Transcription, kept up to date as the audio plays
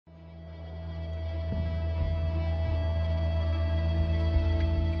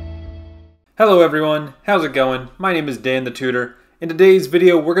Hello everyone, how's it going? My name is Dan the Tutor. In today's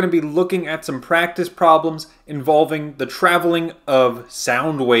video we're going to be looking at some practice problems involving the traveling of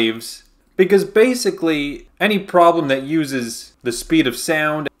sound waves. Because basically any problem that uses the speed of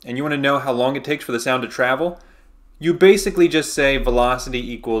sound and you want to know how long it takes for the sound to travel, you basically just say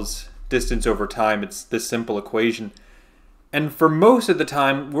velocity equals distance over time. It's this simple equation. And for most of the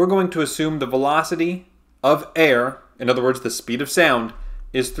time we're going to assume the velocity of air, in other words the speed of sound,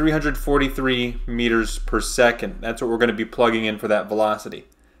 is 343 meters per second. That's what we're going to be plugging in for that velocity.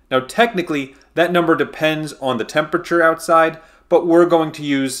 Now technically that number depends on the temperature outside, but we're going to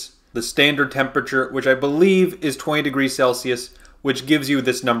use the standard temperature, which I believe is 20 degrees Celsius, which gives you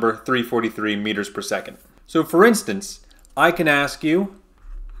this number 343 meters per second. So for instance, I can ask you,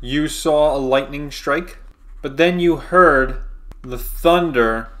 you saw a lightning strike, but then you heard the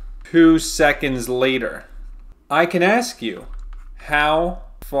thunder 2 seconds later. I can ask you, how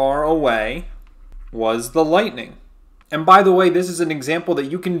far away was the lightning? And by the way, this is an example that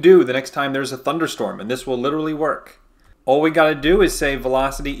you can do the next time there's a thunderstorm, and this will literally work. All we got to do is say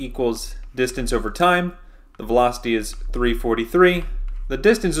velocity equals distance over time. The velocity is 343. The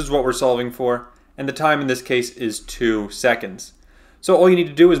distance is what we're solving for, and the time in this case is 2 seconds. So all you need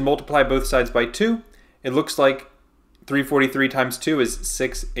to do is multiply both sides by 2. It looks like 343 times 2 is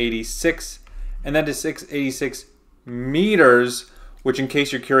 686, and that is 686 meters, which in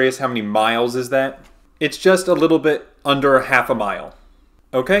case you're curious, how many miles is that? It's just a little bit under half a mile.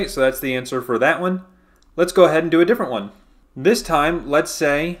 Okay, so that's the answer for that one. Let's go ahead and do a different one. This time, let's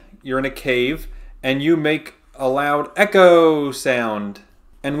say you're in a cave and you make a loud echo sound.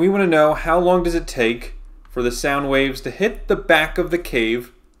 And we want to know how long does it take for the sound waves to hit the back of the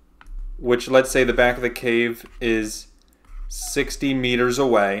cave, which let's say the back of the cave is 60 meters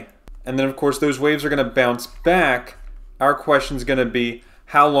away. And then of course those waves are going to bounce back. Our question is going to be,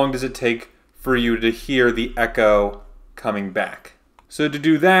 how long does it take for you to hear the echo coming back? So to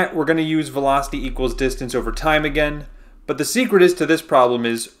do that, we're going to use velocity equals distance over time again. But the secret is to this problem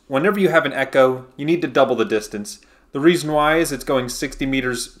is, whenever you have an echo, you need to double the distance. The reason why is it's going 60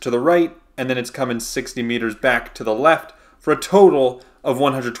 meters to the right, and then it's coming 60 meters back to the left, for a total of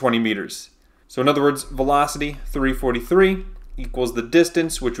 120 meters. So in other words, velocity 343 equals the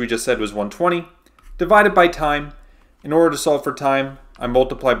distance, which we just said was 120, divided by time. In order to solve for time, I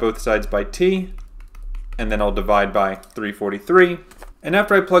multiply both sides by t, and then I'll divide by 343. And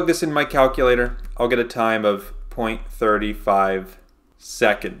after I plug this in my calculator, I'll get a time of 0.35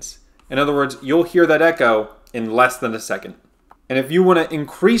 seconds. In other words, you'll hear that echo in less than a second. And if you want to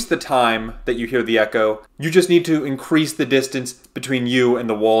increase the time that you hear the echo, you just need to increase the distance between you and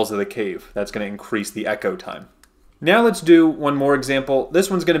the walls of the cave. That's going to increase the echo time. Now let's do one more example.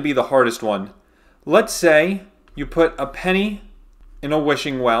 This one's going to be the hardest one. Let's say you put a penny in a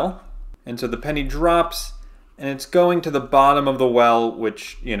wishing well, and so the penny drops, and it's going to the bottom of the well,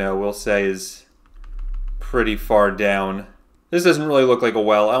 which, we'll say is pretty far down. This doesn't really look like a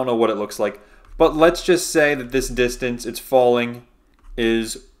well. I don't know what it looks like. But let's just say that this distance it's falling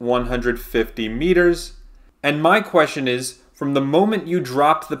is 150 meters. And my question is, from the moment you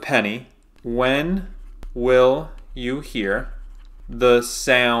drop the penny, when will you hear the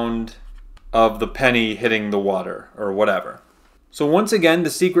sound of the penny hitting the water or whatever? So once again, the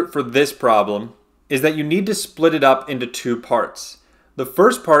secret for this problem is that you need to split it up into two parts. The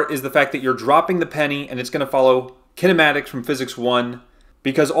first part is the fact that you're dropping the penny and it's going to follow kinematics from physics 1,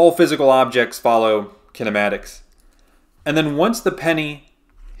 because all physical objects follow kinematics. And then once the penny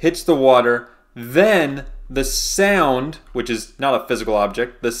hits the water, then the sound, which is not a physical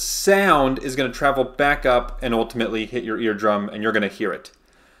object, the sound is going to travel back up and ultimately hit your eardrum, and you're going to hear it.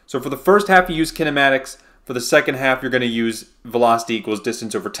 So for the first half you use kinematics. For the second half you're going to use velocity equals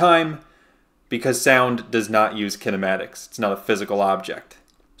distance over time, because sound does not use kinematics. It's not a physical object.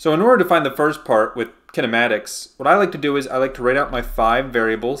 So in order to find the first part with kinematics, what I like to do is I like to write out my 5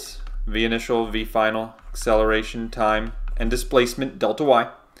 variables: v initial, v final, acceleration, time, and displacement, delta y.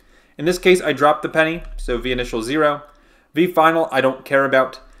 In this case I dropped the penny, so v initial 0. V final I don't care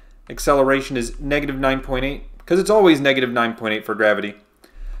about. Acceleration is negative 9.8, because it's always negative 9.8 for gravity.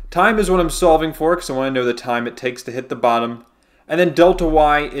 Time is what I'm solving for, because I want to know the time it takes to hit the bottom. And then delta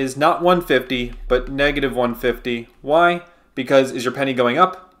y is not 150, but negative 150. Why? Because is your penny going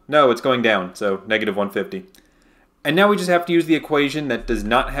up? No, it's going down, so negative 150. And now we just have to use the equation that does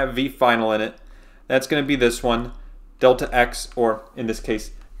not have v final in it. That's going to be this one. Delta x, or in this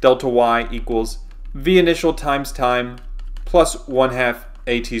case, delta y equals v initial times time plus 1/2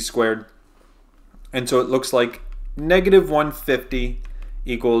 at squared. And so it looks like negative 150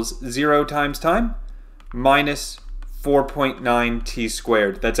 equals 0 times time minus 4.9 t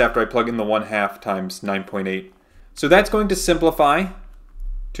squared. That's after I plug in the 1/2 times 9.8. So that's going to simplify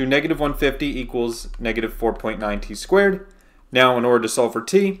to negative 150 equals negative 4.9 t squared. Now in order to solve for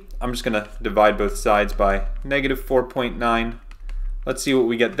t, I'm just going to divide both sides by negative 4.9. Let's see what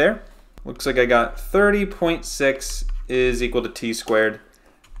we get there. Looks like I got 30.6 is equal to t squared.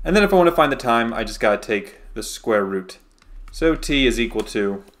 And then if I want to find the time, I just got to take the square root. So t is equal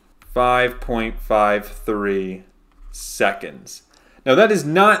to 5.53 seconds. Now that is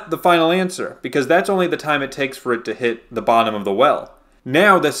not the final answer, because that's only the time it takes for it to hit the bottom of the well.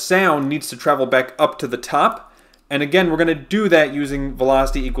 Now the sound needs to travel back up to the top, and again we're going to do that using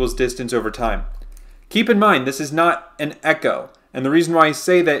velocity equals distance over time. Keep in mind, this is not an echo, and the reason why I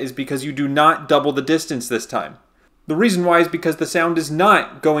say that is because you do not double the distance this time. The reason why is because the sound is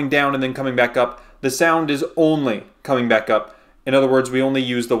not going down and then coming back up. The sound is only coming back up. In other words, we only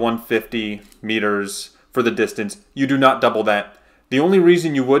use the 150 meters for the distance. You do not double that. The only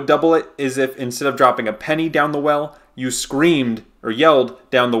reason you would double it is if instead of dropping a penny down the well, you screamed or yelled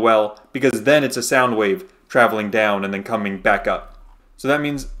down the well, because then it's a sound wave traveling down and then coming back up. So that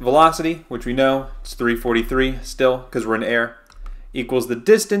means velocity, which we know, it's 343 still, because we're in air, equals the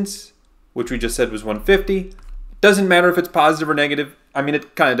distance, which we just said was 150. Doesn't matter if it's positive or negative. I mean,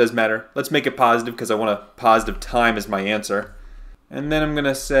 it kind of does matter. Let's make it positive because I want a positive time as my answer. And then I'm going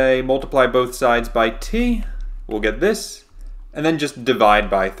to say multiply both sides by t. We'll get this. And then just divide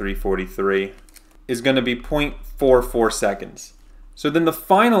by 343 is going to be 0.44 seconds. So then the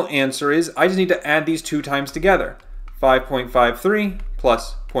final answer is I just need to add these two times together. 5.53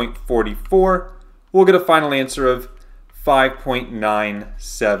 plus 0.44. We'll get a final answer of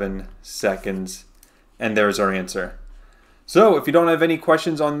 5.97 seconds. And there's our answer. So if you don't have any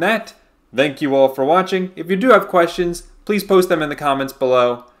questions on that, thank you all for watching. If you do have questions, please post them in the comments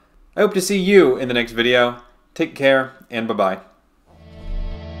below. I hope to see you in the next video. Take care and bye-bye.